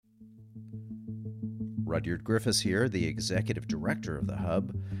Rudyard Griffiths here, the Executive Director of the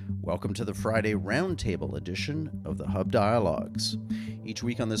Hub. Welcome to the Friday Roundtable edition of the Hub Dialogues. Each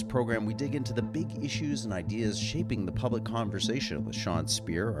week on this program, we dig into the big issues and ideas shaping the public conversation with Sean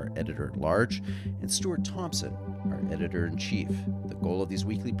Speer, our editor-at-large, and Stuart Thompson, our editor-in-chief. The goal of these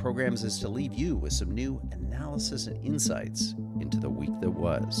weekly programs is to leave you with some new analysis and insights into the week that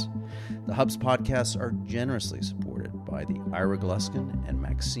was. The Hub's podcasts are generously supported by the Ira Gluskin and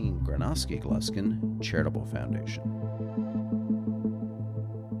Maxine Granovsky-Gluskin Charitable Foundation.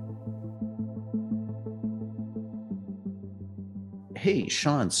 Hey,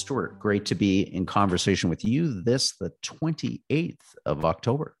 Sean, Stuart, great to be in conversation with you this, the 28th of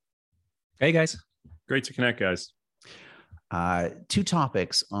October. Hey, guys. Great to connect, guys. Two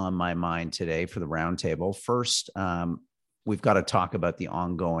topics on my mind today for the roundtable. First, we've got to talk about the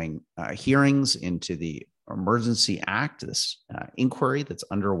ongoing hearings into the Emergency Act, this inquiry that's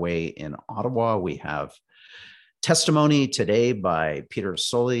underway in Ottawa. We have testimony today by Peter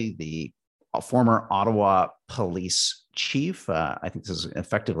Solly, the former Ottawa police chief. I think this is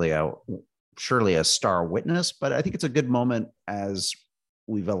effectively surely a star witness, but I think it's a good moment as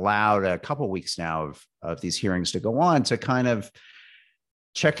we've allowed a couple of weeks now of these hearings to go on to kind of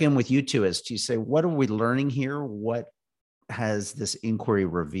check in with you two as to say, what are we learning here? What has this inquiry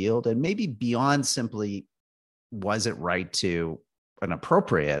revealed? And maybe beyond simply, was it right to and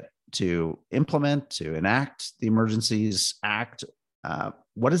appropriate to implement, to enact the Emergencies Act?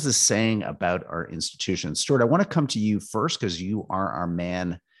 What is this saying about our institutions? Stuart, I want to come to you first because you are our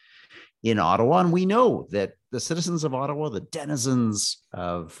man in Ottawa. And we know that the citizens of Ottawa, the denizens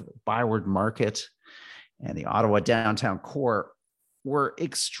of Byward Market and the Ottawa downtown core were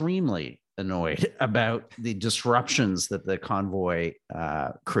extremely annoyed about the disruptions that the convoy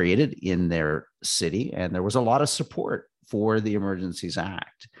created in their city. And there was a lot of support for the Emergencies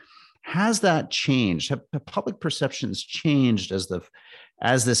Act. Has that changed? Have public perceptions changed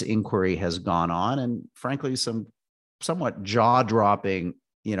as this inquiry has gone on? And frankly, some somewhat jaw-dropping,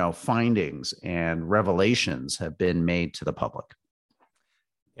 findings and revelations have been made to the public.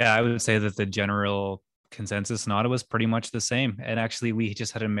 Yeah, I would say that the general consensus in Ottawa is pretty much the same. And actually, we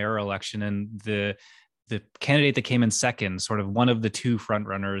just had a mayor election, and the candidate that came in second, sort of one of the two front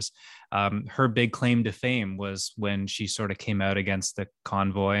runners, her big claim to fame was when she sort of came out against the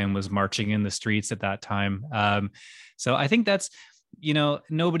convoy and was marching in the streets at that time. So I think that's,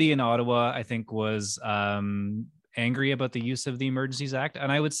 nobody in Ottawa, I think, was angry about the use of the Emergencies Act.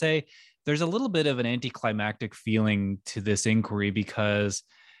 And I would say there's a little bit of an anticlimactic feeling to this inquiry because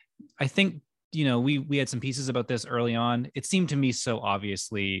I think, we had some pieces about this early on. It seemed to me so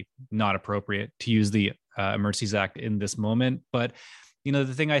obviously not appropriate to use the Emergencies Act in this moment. But, the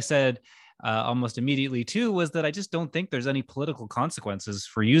thing I said almost immediately too was that I just don't think there's any political consequences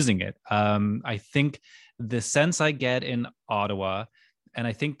for using it. I think the sense I get in Ottawa, and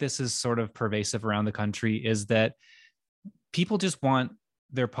I think this is sort of pervasive around the country, is that people just want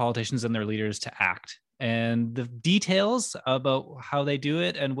their politicians and their leaders to act. And the details about how they do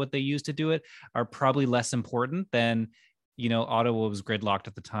it and what they use to do it are probably less important than, Ottawa was gridlocked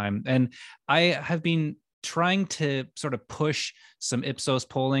at the time. And I have been trying to sort of push some Ipsos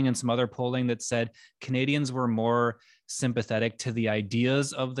polling and some other polling that said Canadians were more sympathetic to the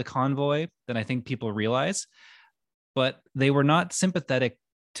ideas of the convoy than I think people realize. But they were not sympathetic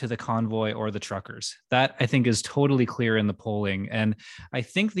to the convoy or the truckers. That, I think, is totally clear in the polling. And I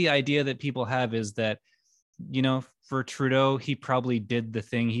think the idea that people have is that, for Trudeau, he probably did the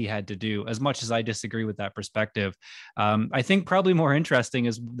thing he had to do, as much as I disagree with that perspective. I think probably more interesting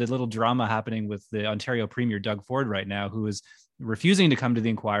is the little drama happening with the Ontario Premier, Doug Ford, right now, who is refusing to come to the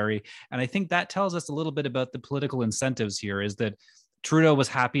inquiry. And I think that tells us a little bit about the political incentives here, is that Trudeau was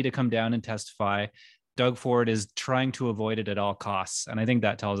happy to come down and testify. Doug Ford is trying to avoid it at all costs. And I think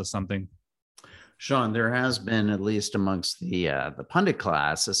that tells us something. Sean, there has been, at least amongst the pundit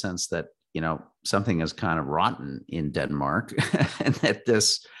class, a sense that, something is kind of rotten in Denmark and that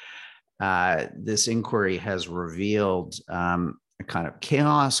this inquiry has revealed a kind of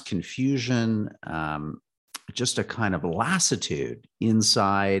chaos, confusion, just a kind of lassitude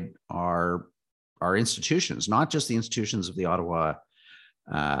inside our institutions, not just the institutions of the Ottawa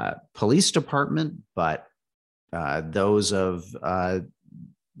Police Department, but those of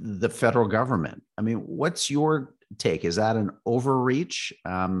the federal government. I mean, what's your take? Is that an overreach?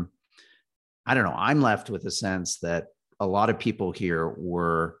 I don't know. I'm left with a sense that a lot of people here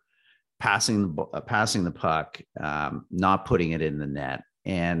were passing the puck, not putting it in the net,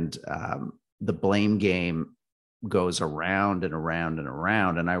 and the blame game goes around and around and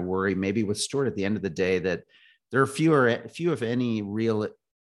around. And I worry maybe with Stuart at the end of the day that there are few if any real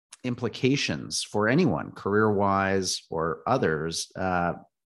implications for anyone, career-wise or others,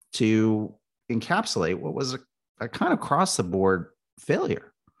 to encapsulate what was a kind of across-the-board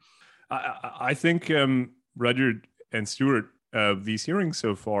failure. I think Rudyard and Stuart, these hearings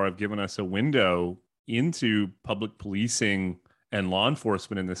so far have given us a window into public policing and law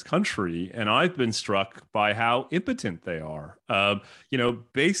enforcement in this country, and I've been struck by how impotent they are.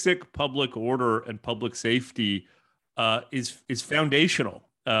 Basic public order and public safety is foundational.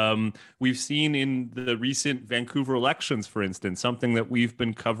 We've seen in the recent Vancouver elections, for instance, something that we've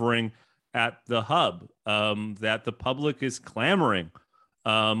been covering at the Hub, that the public is clamoring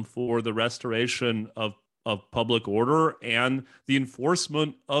for the restoration of public order and the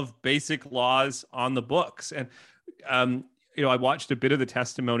enforcement of basic laws on the books. And I watched a bit of the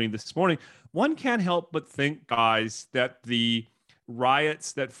testimony this morning. One can't help but think, guys, that the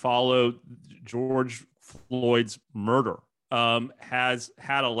riots that followed George Floyd's murder has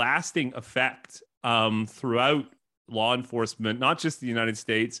had a lasting effect throughout law enforcement, not just the United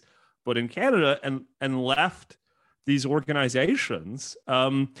States, but in Canada, and left these organizations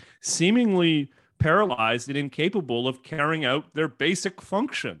seemingly paralyzed and incapable of carrying out their basic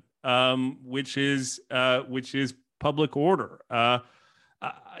function, which is public order.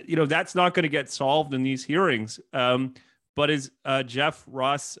 That's not going to get solved in these hearings. But as Jeff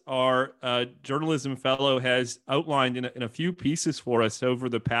Ross, our journalism fellow, has outlined in a few pieces for us over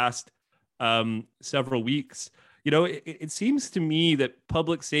the past several weeks, it seems to me that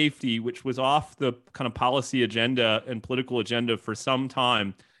public safety, which was off the kind of policy agenda and political agenda for some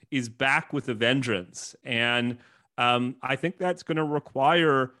time, is back with a vengeance. And I think that's going to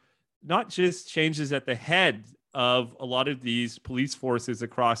require not just changes at the head of a lot of these police forces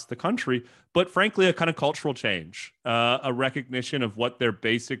across the country, but frankly, a kind of cultural change, a recognition of what their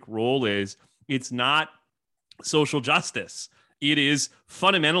basic role is. It's not social justice. It is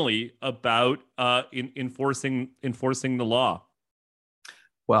fundamentally about enforcing the law.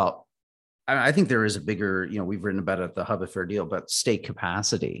 Well, I think there is a bigger, we've written about it at the Hub, a fair deal, about state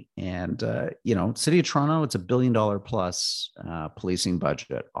capacity. And, City of Toronto, it's $1 billion plus policing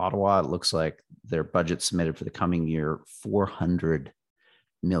budget. Ottawa, it looks like their budget submitted for the coming year, $400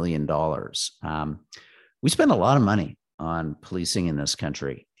 million. We spend a lot of money on policing in this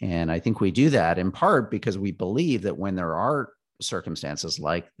country. And I think we do that in part because we believe that when there are circumstances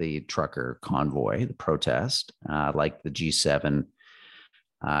like the trucker convoy, the protest, like the G7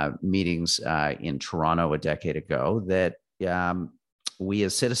 meetings in Toronto a decade ago, that we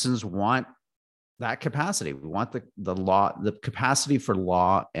as citizens want that capacity. We want the capacity for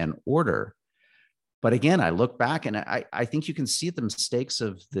law and order. But again, I look back and I think you can see the mistakes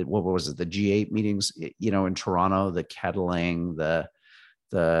of the G8 meetings, in Toronto, the kettling, the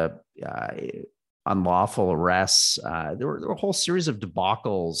unlawful arrests. There were a whole series of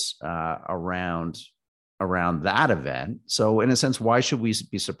debacles around that event. So in a sense, why should we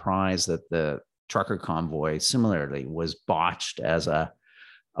be surprised that the trucker convoy similarly was botched as a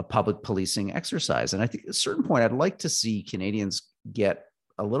public policing exercise? And I think at a certain point, I'd like to see Canadians get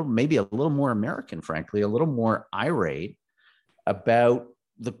maybe a little more American, frankly, a little more irate about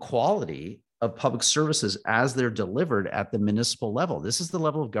the quality of public services as they're delivered at the municipal level. This is the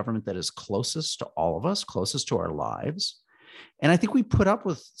level of government that is closest to all of us, closest to our lives. And I think we put up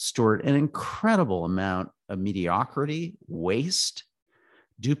with, Stuart, an incredible amount of mediocrity, waste,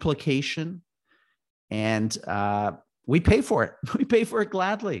 duplication, and we pay for it. We pay for it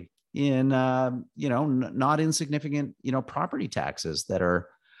gladly in, not insignificant, property taxes that are,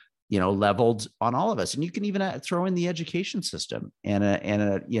 leveled on all of us. And you can even throw in the education system and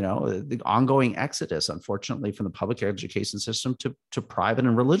the ongoing exodus, unfortunately, from the public education system to private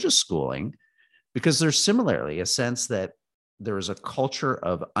and religious schooling, because there's similarly a sense that there is a culture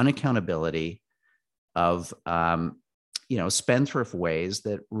of unaccountability, of spendthrift ways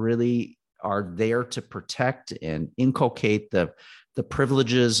that really are there to protect and inculcate the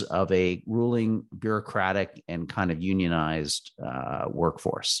privileges of a ruling, bureaucratic, and kind of unionized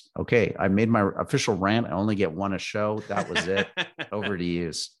workforce. Okay, I made my official rant. I only get one a show. That was it. Over to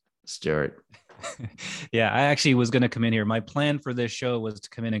you, Stuart. Yeah, I actually was going to come in here. My plan for this show was to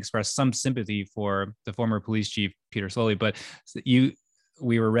come in and express some sympathy for the former police chief, Peter Slowly, but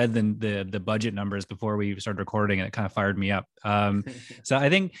we were read the budget numbers before we started recording, and it kind of fired me up. So I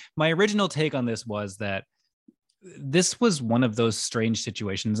think my original take on this was that this was one of those strange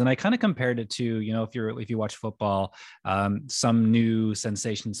situations, and I kind of compared it to, if you watch football, some new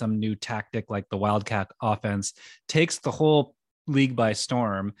sensation, some new tactic like the Wildcat offense takes the whole league by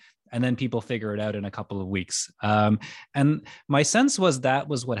storm, and then people figure it out in a couple of weeks. And my sense was that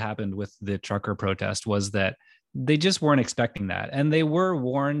was what happened with the trucker protest, was that they just weren't expecting that. And they were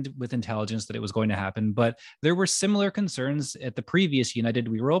warned with intelligence that it was going to happen. But there were similar concerns at the previous United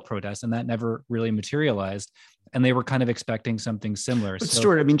We Roll protest, and that never really materialized. And they were kind of expecting something similar. But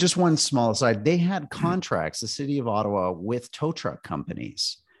Stuart, I mean, just one small aside, they had contracts, the city of Ottawa, with tow truck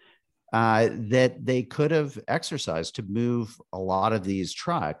companies that they could have exercised to move a lot of these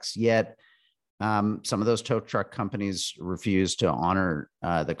trucks. Yet some of those tow truck companies refused to honor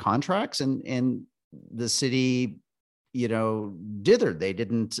the contracts, and the city, dithered. They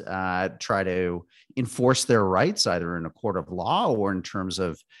didn't try to enforce their rights either in a court of law or in terms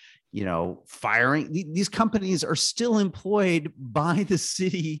of, firing. These companies are still employed by the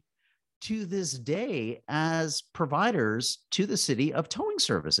city to this day as providers to the city of towing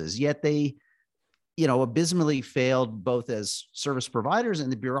services. Yet they, abysmally failed both as service providers,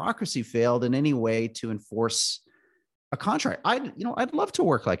 and the bureaucracy failed in any way to enforce a contract. I'd love to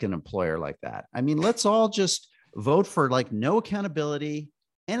work like an employer like that. I mean, let's all just vote for like no accountability.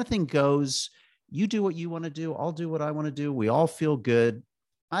 Anything goes. You do what you want to do. I'll do what I want to do. We all feel good.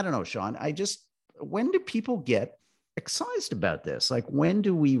 I don't know, Sean. When do people get excised about this? Like, when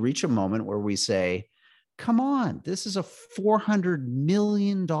do we reach a moment where we say, come on, this is a $400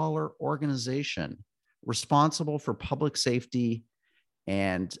 million organization responsible for public safety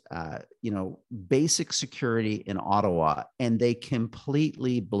and, basic security in Ottawa, and they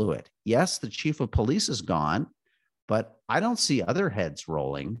completely blew it. Yes, the chief of police is gone, but I don't see other heads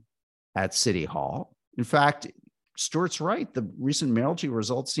rolling at City Hall. In fact, Stuart's right. The recent mayoralty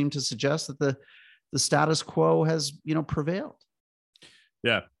results seem to suggest that the status quo has, prevailed.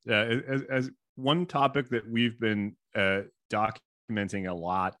 Yeah. As one topic that we've been documenting a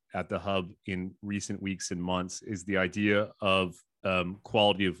lot at the Hub in recent weeks and months is the idea of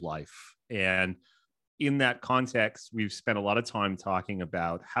quality of life. And in that context, we've spent a lot of time talking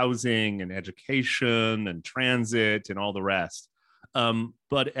about housing and education and transit and all the rest.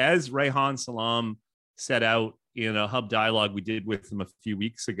 But as Rehan Salam set out in a Hub dialogue we did with him a few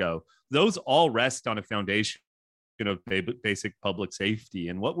weeks ago, those all rest on a foundation of basic public safety.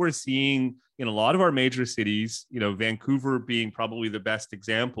 And what we're seeing in a lot of our major cities, Vancouver being probably the best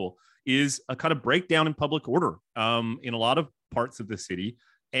example, is a kind of breakdown in public order in a lot of parts of the city,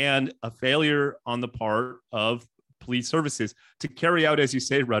 and a failure on the part of police services to carry out, as you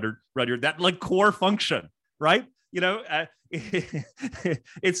say, Rudyard, that like core function, right?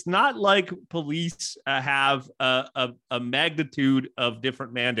 It's not like police have a magnitude of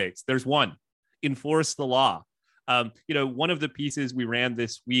different mandates. There's one: enforce the law. One of the pieces we ran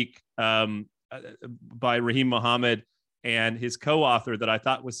this week by Rahim Mohammed and his co-author that I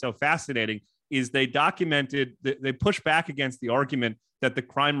thought was so fascinating is they documented, they pushed back against the argument that the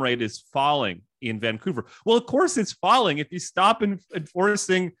crime rate is falling in Vancouver. Well, of course it's falling if you stop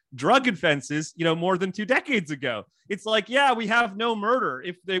enforcing drug offenses, more than 2 decades ago. It's like, yeah, we have no murder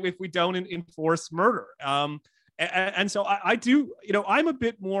if we don't enforce murder. And so I do, I'm a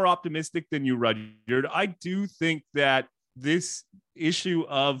bit more optimistic than you, Rudyard. I do think that this issue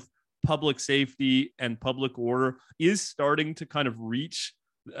of public safety and public order is starting to kind of reach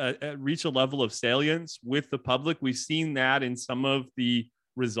a level of salience with the public. We've seen that in some of the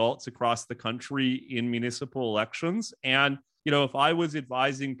results across the country in municipal elections. And, if I was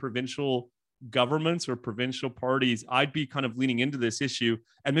advising provincial governments or provincial parties, I'd be kind of leaning into this issue.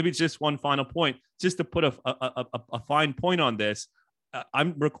 And maybe just one final point, just to put a fine point on this.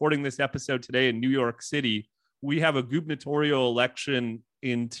 I'm recording this episode today in New York City. We have a gubernatorial election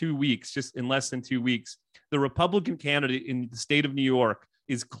in 2 weeks, just in less than 2 weeks. The Republican candidate in the state of New York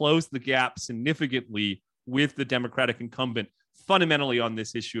is closed the gap significantly with the Democratic incumbent, fundamentally on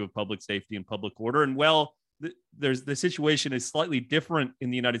this issue of public safety and public order. And the situation is slightly different in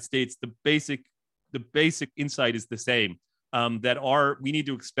the United States. The basic insight is the same, we need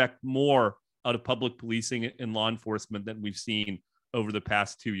to expect more out of public policing and law enforcement than we've seen over the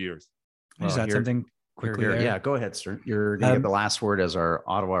past 2 years. Is that something quickly there? Yeah, go ahead, sir. You're going to get the last word as our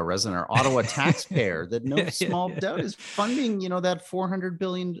Ottawa resident, our Ottawa taxpayer that no small doubt is funding, that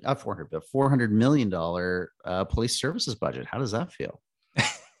 $400 million police services budget. How does that feel?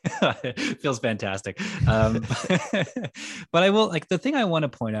 It feels fantastic. But I will, the thing I want to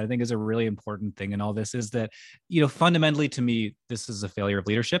point out, I think is a really important thing in all this is that, fundamentally to me, this is a failure of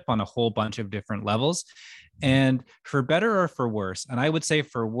leadership on a whole bunch of different levels. And for better or for worse, and I would say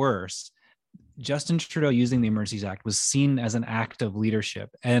for worse, Justin Trudeau using the Emergencies Act was seen as an act of leadership.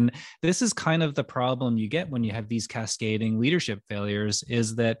 And this is kind of the problem you get when you have these cascading leadership failures,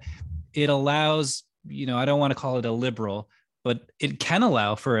 is that it allows, I don't want to call it a liberal, but it can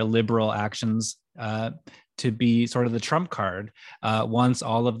allow for a liberal actions to be sort of the trump card once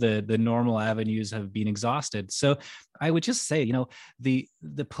all of the normal avenues have been exhausted. So I would just say, the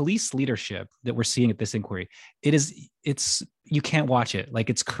police leadership that we're seeing at this inquiry, it's you can't watch it. Like,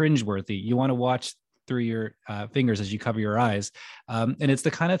 it's cringeworthy. You want to watch through your fingers as you cover your eyes. And it's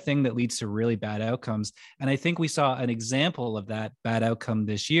the kind of thing that leads to really bad outcomes. And I think we saw an example of that bad outcome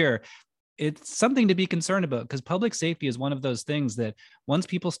this year. It's something to be concerned about, because public safety is one of those things that once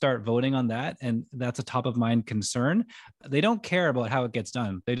people start voting on that, and that's a top of mind concern, they don't care about how it gets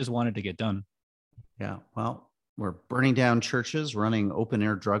done. They just want it to get done. Yeah. Well, we're burning down churches, running open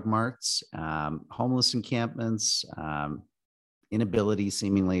air drug marts, homeless encampments, inability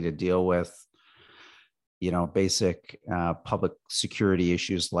seemingly to deal with basic public security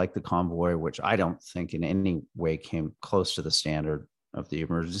issues like the convoy, which I don't think in any way came close to the standard of the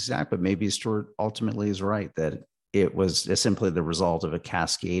Emergencies Act. But maybe Stuart ultimately is right that it was simply the result of a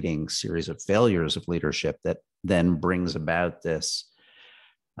cascading series of failures of leadership that then brings about this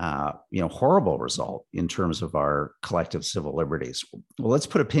horrible result in terms of our collective civil liberties. Well, let's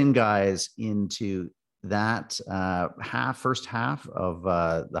put a pin, guys, into that first half of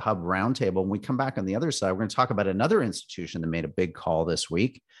the Hub Roundtable. When we come back on the other side, we're going to talk about another institution that made a big call this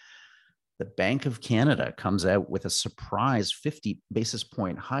week. The Bank of Canada comes out with a surprise 50 basis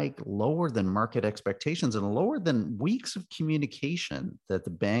point hike, lower than market expectations and lower than weeks of communication that the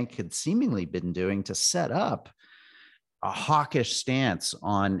bank had seemingly been doing to set up a hawkish stance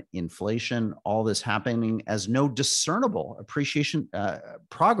on inflation. All this happening as no discernible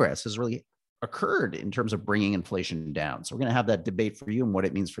progress has really occurred in terms of bringing inflation down. So we're going to have that debate for you and what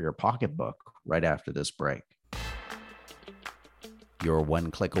it means for your pocketbook right after this break. You're one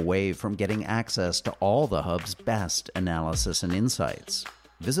click away from getting access to all the Hub's best analysis and insights.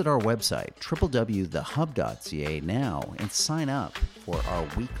 Visit our website, www.thehub.ca now, and sign up for our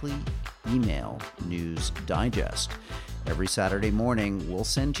weekly email news digest. Every Saturday morning, we'll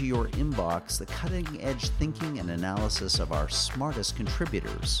send to your inbox the cutting-edge thinking and analysis of our smartest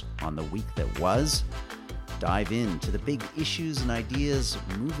contributors on the week that was. Dive into the big issues and ideas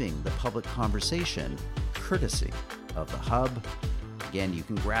moving the public conversation, courtesy of the Hub. Again, you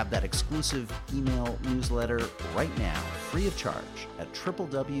can grab that exclusive email newsletter right now, free of charge, at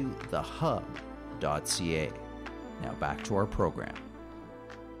www.thehub.ca. Now back to our program.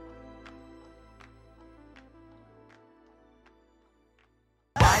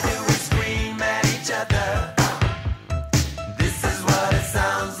 Why do we scream at each other? This is what it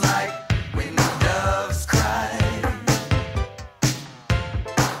sounds like when the doves cry.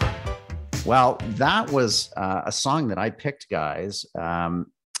 Well, that was a song that I picked, guys.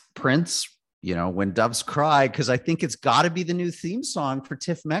 Prince, When Doves Cry, because I think it's got to be the new theme song for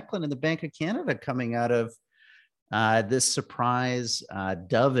Tiff Macklin and the Bank of Canada coming out of this surprise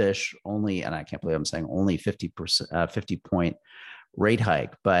dovish only, and I can't believe I'm saying only 50 point rate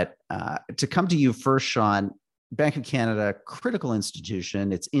hike. But to come to you first, Sean, Bank of Canada, critical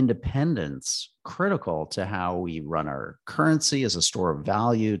institution, its independence, critical to how we run our currency as a store of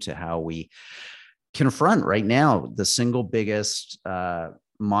value, to how we confront right now the single biggest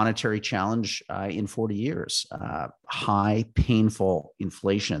monetary challenge in 40 years, high, painful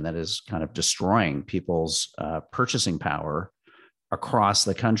inflation that is kind of destroying people's purchasing power across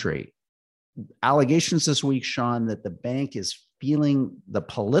the country. Allegations this week, Sean, that the bank is feeling the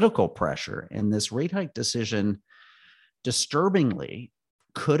political pressure, and this rate hike decision disturbingly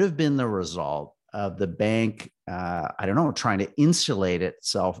could have been the result of the bank, trying to insulate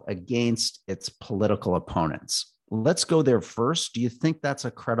itself against its political opponents. Let's go there first. Do you think that's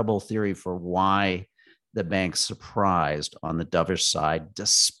a credible theory for why the bank surprised on the dovish side,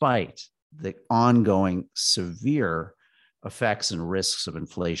 despite the ongoing severe effects and risks of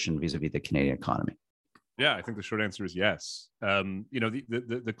inflation vis-a-vis the Canadian economy? Yeah, I think the short answer is yes.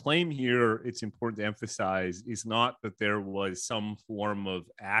 The claim here, it's important to emphasize, is not that there was some form of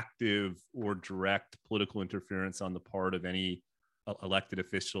active or direct political interference on the part of any elected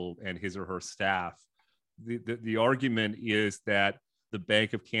official and his or her staff. The argument is that the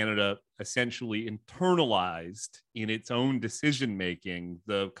Bank of Canada essentially internalized in its own decision-making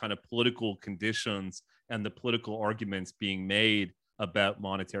the kind of political conditions and the political arguments being made about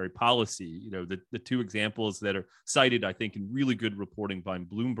monetary policy. The two examples that are cited, I think, in really good reporting by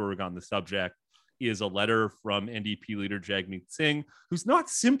Bloomberg on the subject is a letter from NDP leader Jagmeet Singh, who's not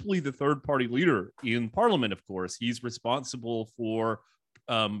simply the third-party leader in Parliament, of course. He's responsible for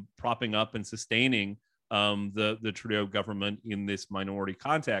propping up and sustaining the Trudeau government in this minority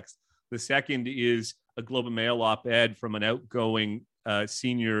context. The second is a Globe and Mail op-ed from an outgoing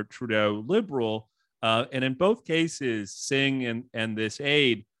senior Trudeau Liberal. And in both cases, Singh and this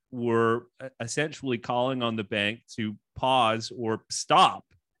aide were essentially calling on the bank to pause or stop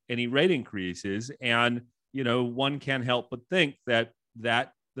any rate increases. And, one can't help but think that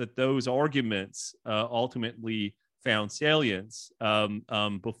those arguments ultimately found salience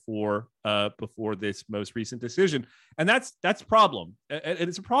before this most recent decision. And that's a problem. And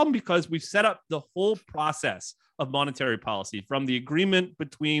it's a problem because we've set up the whole process of monetary policy, from the agreement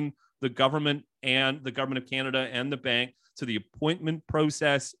between the government of Canada and the bank, to the appointment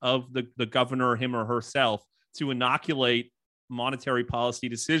process of the governor, him or herself, to inoculate monetary policy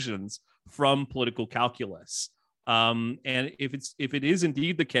decisions from political calculus. And if it is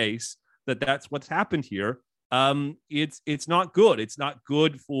indeed the case that that's what's happened here, it's not good. It's not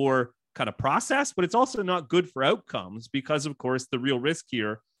good for kind of process, but it's also not good for outcomes, because of course the real risk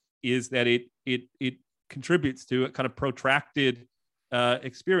here is that it contributes to a kind of protracted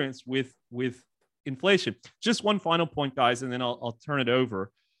experience with inflation. Just one final point, guys, and then I'll turn it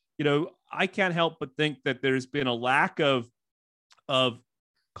over. I can't help but think that there's been a lack of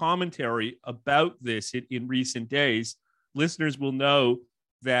commentary about this in recent days. Listeners will know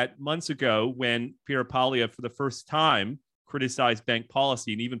that months ago, when Pierre Poilievre for the first time criticized bank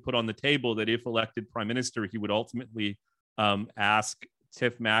policy and even put on the table that if elected prime minister, he would ultimately ask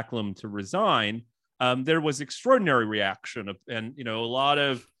Tiff Macklem to resign, there was extraordinary reaction and a lot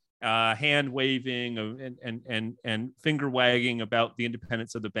of hand waving and finger wagging about the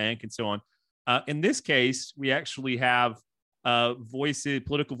independence of the bank and so on. In this case, we actually have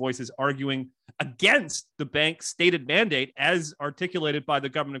political voices arguing against the bank's stated mandate as articulated by the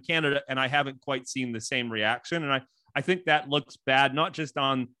government of Canada, and I haven't quite seen the same reaction. And I think that looks bad, not just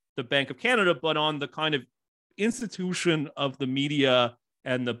on the Bank of Canada, but on the kind of institution of the media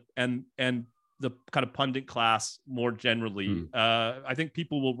and the kind of pundit class more generally. I think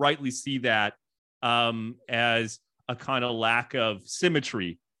people will rightly see that as a kind of lack of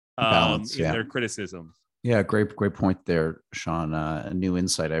symmetry Balance, in their criticism. Yeah, great point there, Sean. A new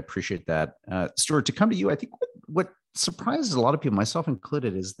insight. I appreciate that. Stuart, to come to you, I think what surprises a lot of people, myself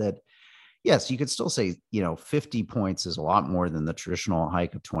included, is that, yes, you could still say, 50 points is a lot more than the traditional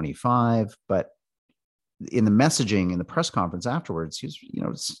hike of 25, but in the messaging in the press conference afterwards, he's,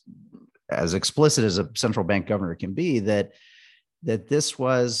 as explicit as a central bank governor can be, that this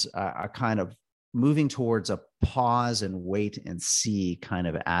was a kind of moving towards a pause and wait and see kind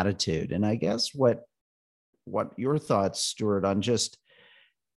of attitude. And I guess what your thoughts, Stuart, on just,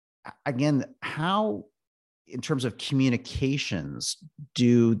 again, how, in terms of communications,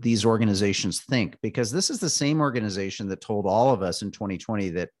 do these organizations think? Because this is the same organization that told all of us in 2020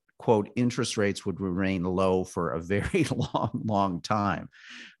 that, quote, interest rates would remain low for a very long time.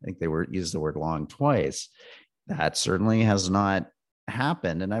 I think they used the word long twice. That certainly has not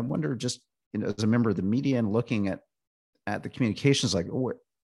happened. And I wonder, just as a member of the media and looking at the communications, like,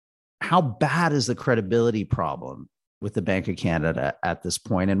 how bad is the credibility problem with the Bank of Canada at this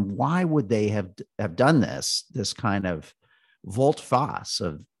point? And why would they have done this kind of volte-face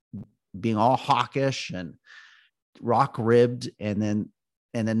of being all hawkish and rock-ribbed, and then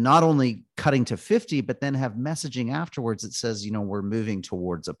not only cutting to 50, but then have messaging afterwards that says, we're moving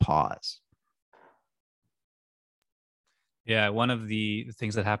towards a pause? Yeah, one of the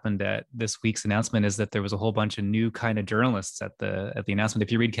things that happened at this week's announcement is that there was a whole bunch of new kind of journalists at the announcement.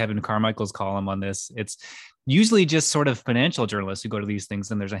 If you read Kevin Carmichael's column on this, it's usually just sort of financial journalists who go to these things,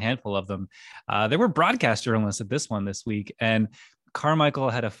 and there's a handful of them. There were broadcast journalists at this one this week, and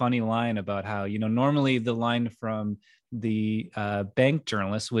Carmichael had a funny line about how, normally the line from the bank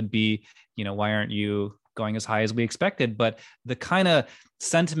journalists would be, why aren't you going as high as we expected? But the kind of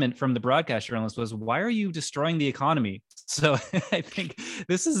sentiment from the broadcast journalist was, why are you destroying the economy? So I think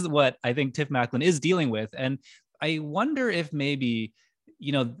this is what I think Tiff Macklem is dealing with. And I wonder if maybe,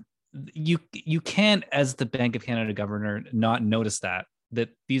 you can't, as the Bank of Canada governor, not notice that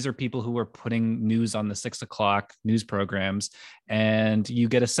these are people who are putting news on the 6 o'clock news programs, and you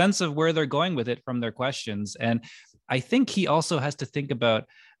get a sense of where they're going with it from their questions. And I think he also has to think about,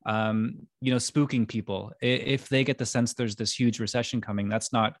 spooking people. If they get the sense there's this huge recession coming,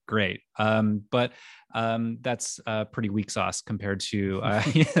 that's not great. But that's pretty weak sauce compared to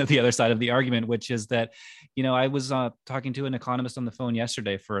the other side of the argument, which is that, I was talking to an economist on the phone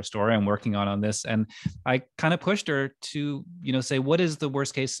yesterday for a story I'm working on this, and I kind of pushed her to, say, what is the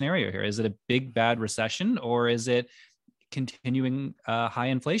worst case scenario here? Is it a big bad recession, or is it continuing high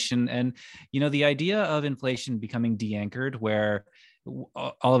inflation? And, the idea of inflation becoming de-anchored, where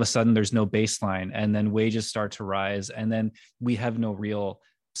all of a sudden there's no baseline, and then wages start to rise, and then we have no real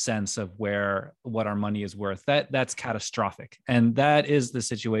sense of what our money is worth. That's catastrophic, and that is the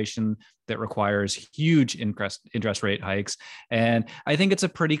situation that requires huge interest rate hikes. And I think it's a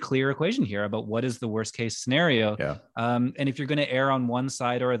pretty clear equation here about what is the worst case scenario. Yeah. And if you're going to err on one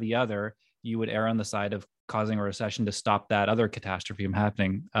side or the other, you would err on the side of causing a recession to stop that other catastrophe from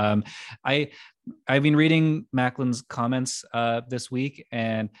happening. I've been reading Macklin's comments this week,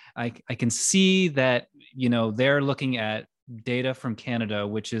 and I can see that, they're looking at data from Canada,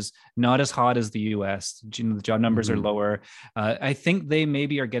 which is not as hot as the US. The job numbers are lower. I think they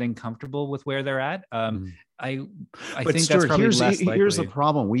maybe are getting comfortable with where they're at. I But think Stuart, that's probably less likely. here's the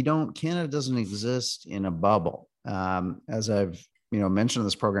problem. Canada doesn't exist in a bubble. As I've, mentioned in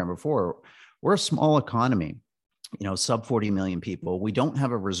this program before, we're a small economy, sub 40 million people. We don't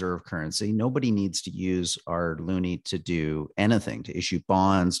have a reserve currency. Nobody needs to use our loonie to do anything, to issue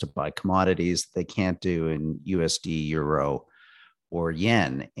bonds, to buy commodities they can't do in USD, euro, or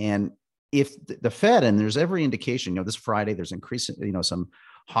yen. And if the Fed, and there's every indication, this Friday, there's increasing, some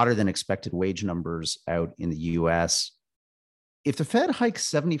hotter than expected wage numbers out in the US. If the Fed hikes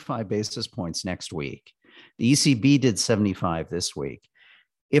 75 basis points next week, the ECB did 75 this week.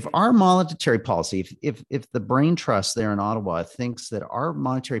 If our monetary policy, if the brain trust there in Ottawa thinks that our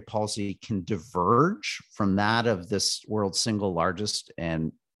monetary policy can diverge from that of this world's single largest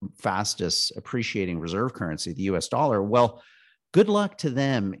and fastest appreciating reserve currency, the US dollar, well, good luck to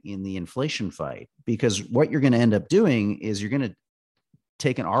them in the inflation fight, because what you're going to end up doing is you're going to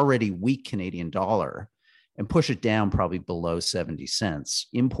take an already weak Canadian dollar and push it down probably below 70 cents,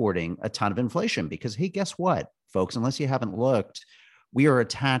 importing a ton of inflation. Because, hey, guess what, folks, unless you haven't looked, we are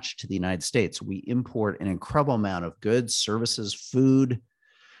attached to the United States. We import an incredible amount of goods, services, food,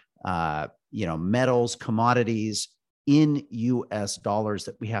 metals, commodities in US dollars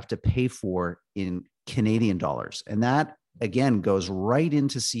that we have to pay for in Canadian dollars. And that, again, goes right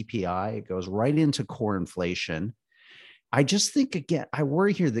into CPI. It goes right into core inflation. I just think, again, I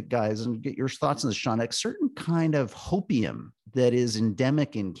worry here that, guys, and get your thoughts on this, Sean, a certain kind of hopium that is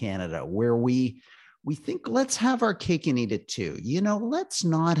endemic in Canada, where we think, let's have our cake and eat it too. Let's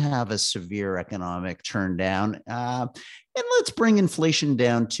not have a severe economic turn down. And let's bring inflation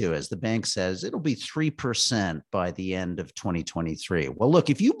down too. As the bank says, it'll be 3% by the end of 2023. Well, look,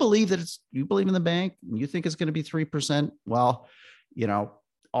 if you believe you believe in the bank, and you think it's going to be 3%, well,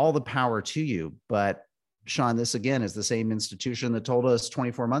 all the power to you. But Sean, this again is the same institution that told us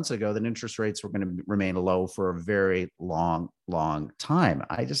 24 months ago that interest rates were going to remain low for a very long, long time.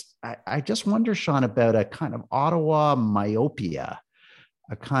 I just wonder, Sean, about a kind of Ottawa myopia,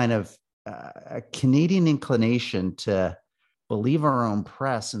 a kind of a Canadian inclination to believe our own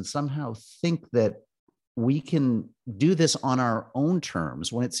press and somehow think that we can do this on our own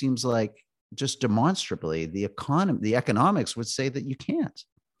terms, when it seems like just demonstrably the economics would say that you can't.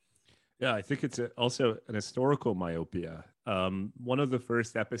 Yeah, I think it's also an historical myopia. One of the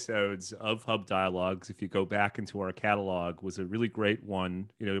first episodes of Hub Dialogues, if you go back into our catalog, was a really great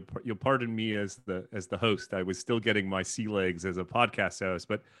one. You'll pardon me as the host. I was still getting my sea legs as a podcast host,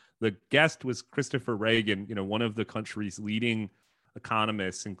 but the guest was Christopher Reagan, one of the country's leading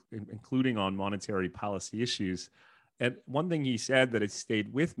economists, including on monetary policy issues. And one thing he said that has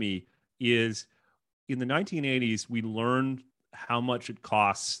stayed with me is, in the 1980s, we learned how much it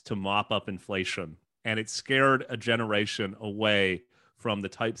costs to mop up inflation. And it scared a generation away from the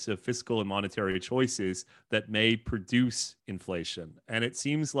types of fiscal and monetary choices that may produce inflation. And it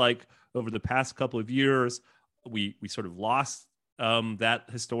seems like over the past couple of years, we sort of lost that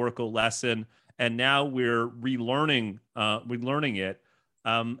historical lesson. And now we're relearning it.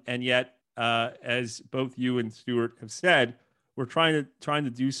 And yet, as both you and Stuart have said, we're trying to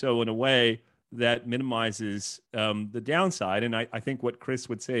do so in a way that minimizes the downside. And I think what Chris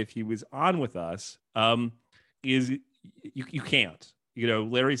would say if he was on with us is you can't.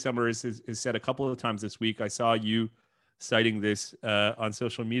 Larry Summers has said a couple of times this week, I saw you citing this on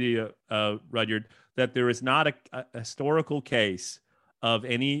social media, Rudyard, that there is not a historical case of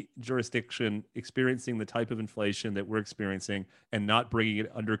any jurisdiction experiencing the type of inflation that we're experiencing and not bringing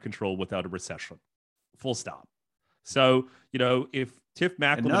it under control without a recession. Full stop. So, if Tiff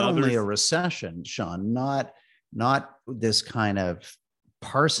Macklin and not and only others, a recession, Sean, not this kind of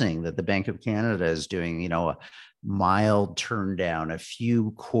parsing that the Bank of Canada is doing, a mild turn down, a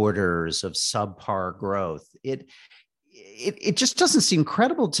few quarters of subpar growth. It just doesn't seem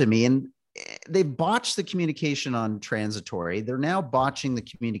credible to me. And they've botched the communication on transitory. They're now botching the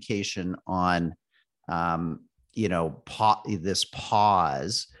communication on, this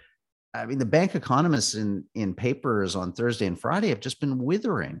pause. I mean, the bank economists in papers on Thursday and Friday have just been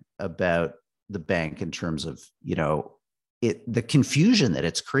withering about the bank in terms of, the confusion that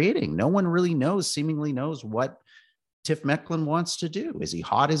it's creating. No one really seemingly knows what Tiff Macklem wants to do. Is he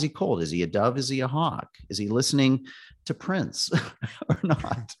hot? Is he cold? Is he a dove? Is he a hawk? Is he listening to Prince or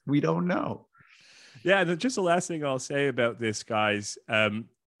not? We don't know. Yeah, and just the last thing I'll say about this, guys,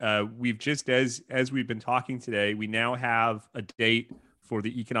 we've just, as we've been talking today, we now have a date for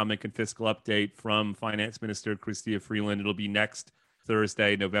the economic and fiscal update from Finance Minister Chrystia Freeland. It'll be next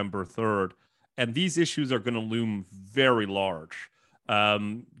Thursday, November 3rd. And these issues are going to loom very large.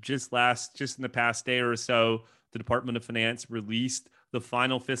 Just in the past day or so, the Department of Finance released the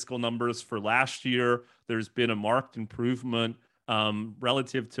final fiscal numbers for last year. There's been a marked improvement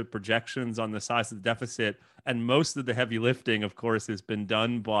relative to projections on the size of the deficit. And most of the heavy lifting, of course, has been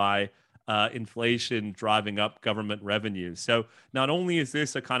done by inflation driving up government revenue. So not only is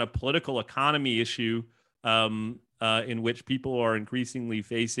this a kind of political economy issue in which people are increasingly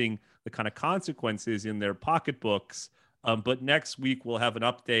facing the kind of consequences in their pocketbooks, but next week we'll have an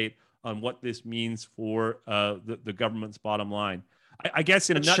update on what this means for the government's bottom line. I guess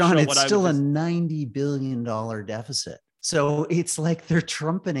in a nutshell, Sean, it's still a $90 billion deficit. So it's like they're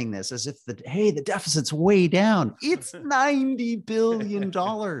trumpeting this as if the deficit's way down. It's $90 billion.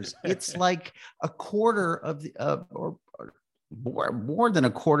 It's like a quarter of or more than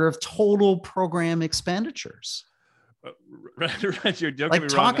a quarter of total program expenditures. Roger, don't like, get me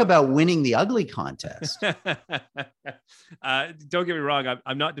talk wrong. about winning the ugly contest. Don't get me wrong.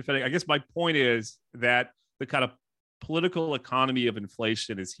 I'm not defending. I guess my point is that the kind of political economy of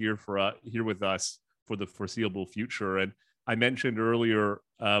inflation is here with us for the foreseeable future. And I mentioned earlier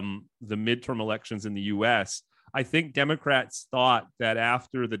the midterm elections in the U.S. I think Democrats thought that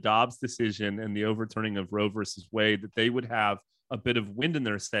after the Dobbs decision and the overturning of Roe versus Wade, that they would have a bit of wind in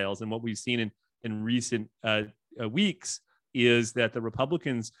their sails. And what we've seen in recent weeks is that the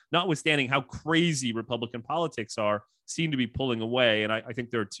Republicans, notwithstanding how crazy Republican politics are, seem to be pulling away. And I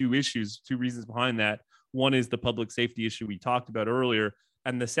think there are two reasons behind that. One is the public safety issue we talked about earlier.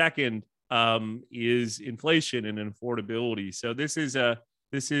 And the second is inflation and affordability. So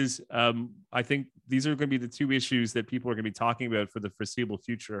I think these are going to be the two issues that people are going to be talking about for the foreseeable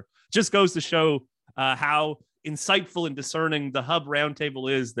future. Just goes to show how insightful and discerning the Hub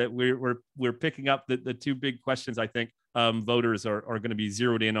Roundtable is, that we're picking up the two big questions I think voters are going to be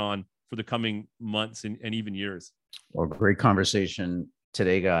zeroed in on for the coming months and even years. Well, great conversation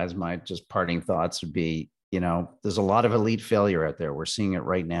today, guys. My just parting thoughts would be, there's a lot of elite failure out there. We're seeing it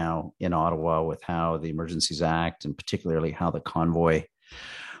right now in Ottawa with how the Emergencies Act and particularly how the convoy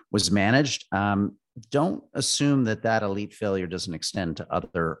was managed. Don't assume that elite failure doesn't extend to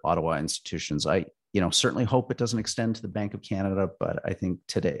other Ottawa institutions. I certainly hope it doesn't extend to the Bank of Canada, but I think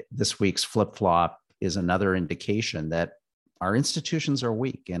this week's flip-flop is another indication that our institutions are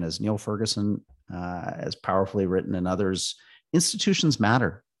weak. And as Neil Ferguson has powerfully written, and others, institutions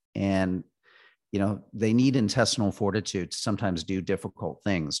matter. And, they need intestinal fortitude to sometimes do difficult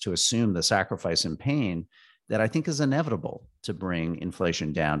things, to assume the sacrifice and pain that I think is inevitable to bring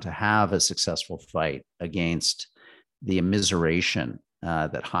inflation down, to have a successful fight against the immiseration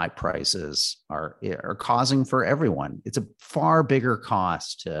that high prices are causing for everyone. It's a far bigger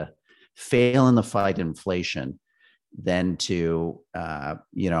cost to fail in the fight inflation than to,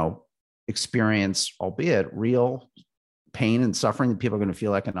 experience, albeit real pain and suffering that people are going to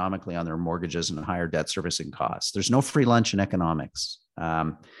feel economically on their mortgages and higher debt servicing costs. There's no free lunch in economics.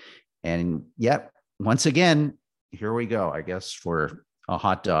 And yet, once again, here we go, I guess, for a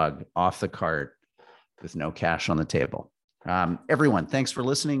hot dog off the cart with no cash on the table. Everyone, thanks for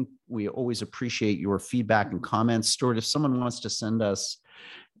listening. We always appreciate your feedback and comments. Stuart, if someone wants to send us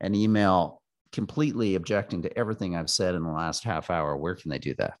an email completely objecting to everything I've said in the last half hour, where can they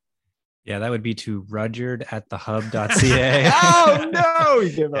do that? Yeah, that would be to rudyard@thehub.ca. Oh, no!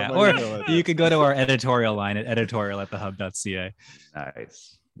 Or you could go to our editorial line at editorial@thehub.ca.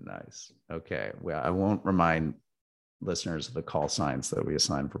 Nice. Okay. Well, I won't remind listeners of the call signs that we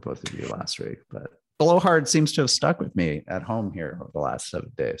assigned for both of you last week, but blowhard seems to have stuck with me at home here over the last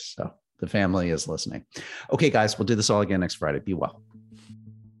 7 days. So the family is listening. Okay, guys, we'll do this all again next Friday. Be well.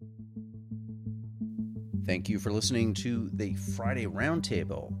 Thank you for listening to the Friday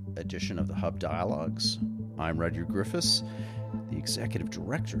Roundtable edition of the Hub Dialogues. I'm Rudyard Griffiths, the Executive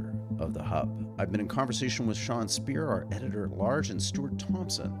Director of the Hub. I've been in conversation with Sean Speer, our Editor-at-Large, and Stuart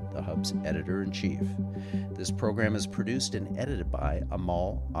Thompson, the Hub's Editor-in-Chief. This program is produced and edited by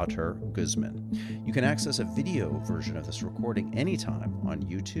Amal Atar Guzman. You can access a video version of this recording anytime on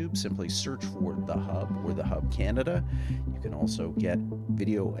YouTube. Simply search for The Hub or The Hub Canada. You can also get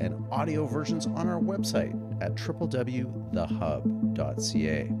video and audio versions on our website at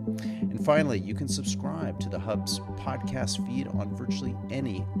www.thehub.ca. And finally, you can subscribe to the Hub's podcast feed on virtually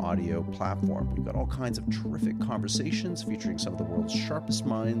any audio platform. We've got all kinds of terrific conversations featuring some of the world's sharpest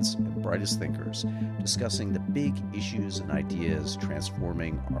minds and brightest thinkers, discussing the big issues and ideas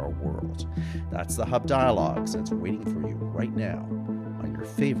transforming our world. That's the Hub Dialogues, and it's waiting for you right now on your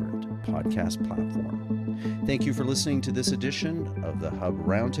favorite podcast platform. Thank you for listening to this edition of the Hub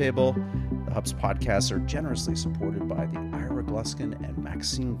Roundtable. The Hub's podcasts are generously supported by the Ira Gluskin and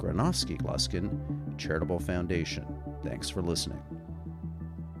Maxine Granovsky Gluskin Charitable Foundation. Thanks for listening.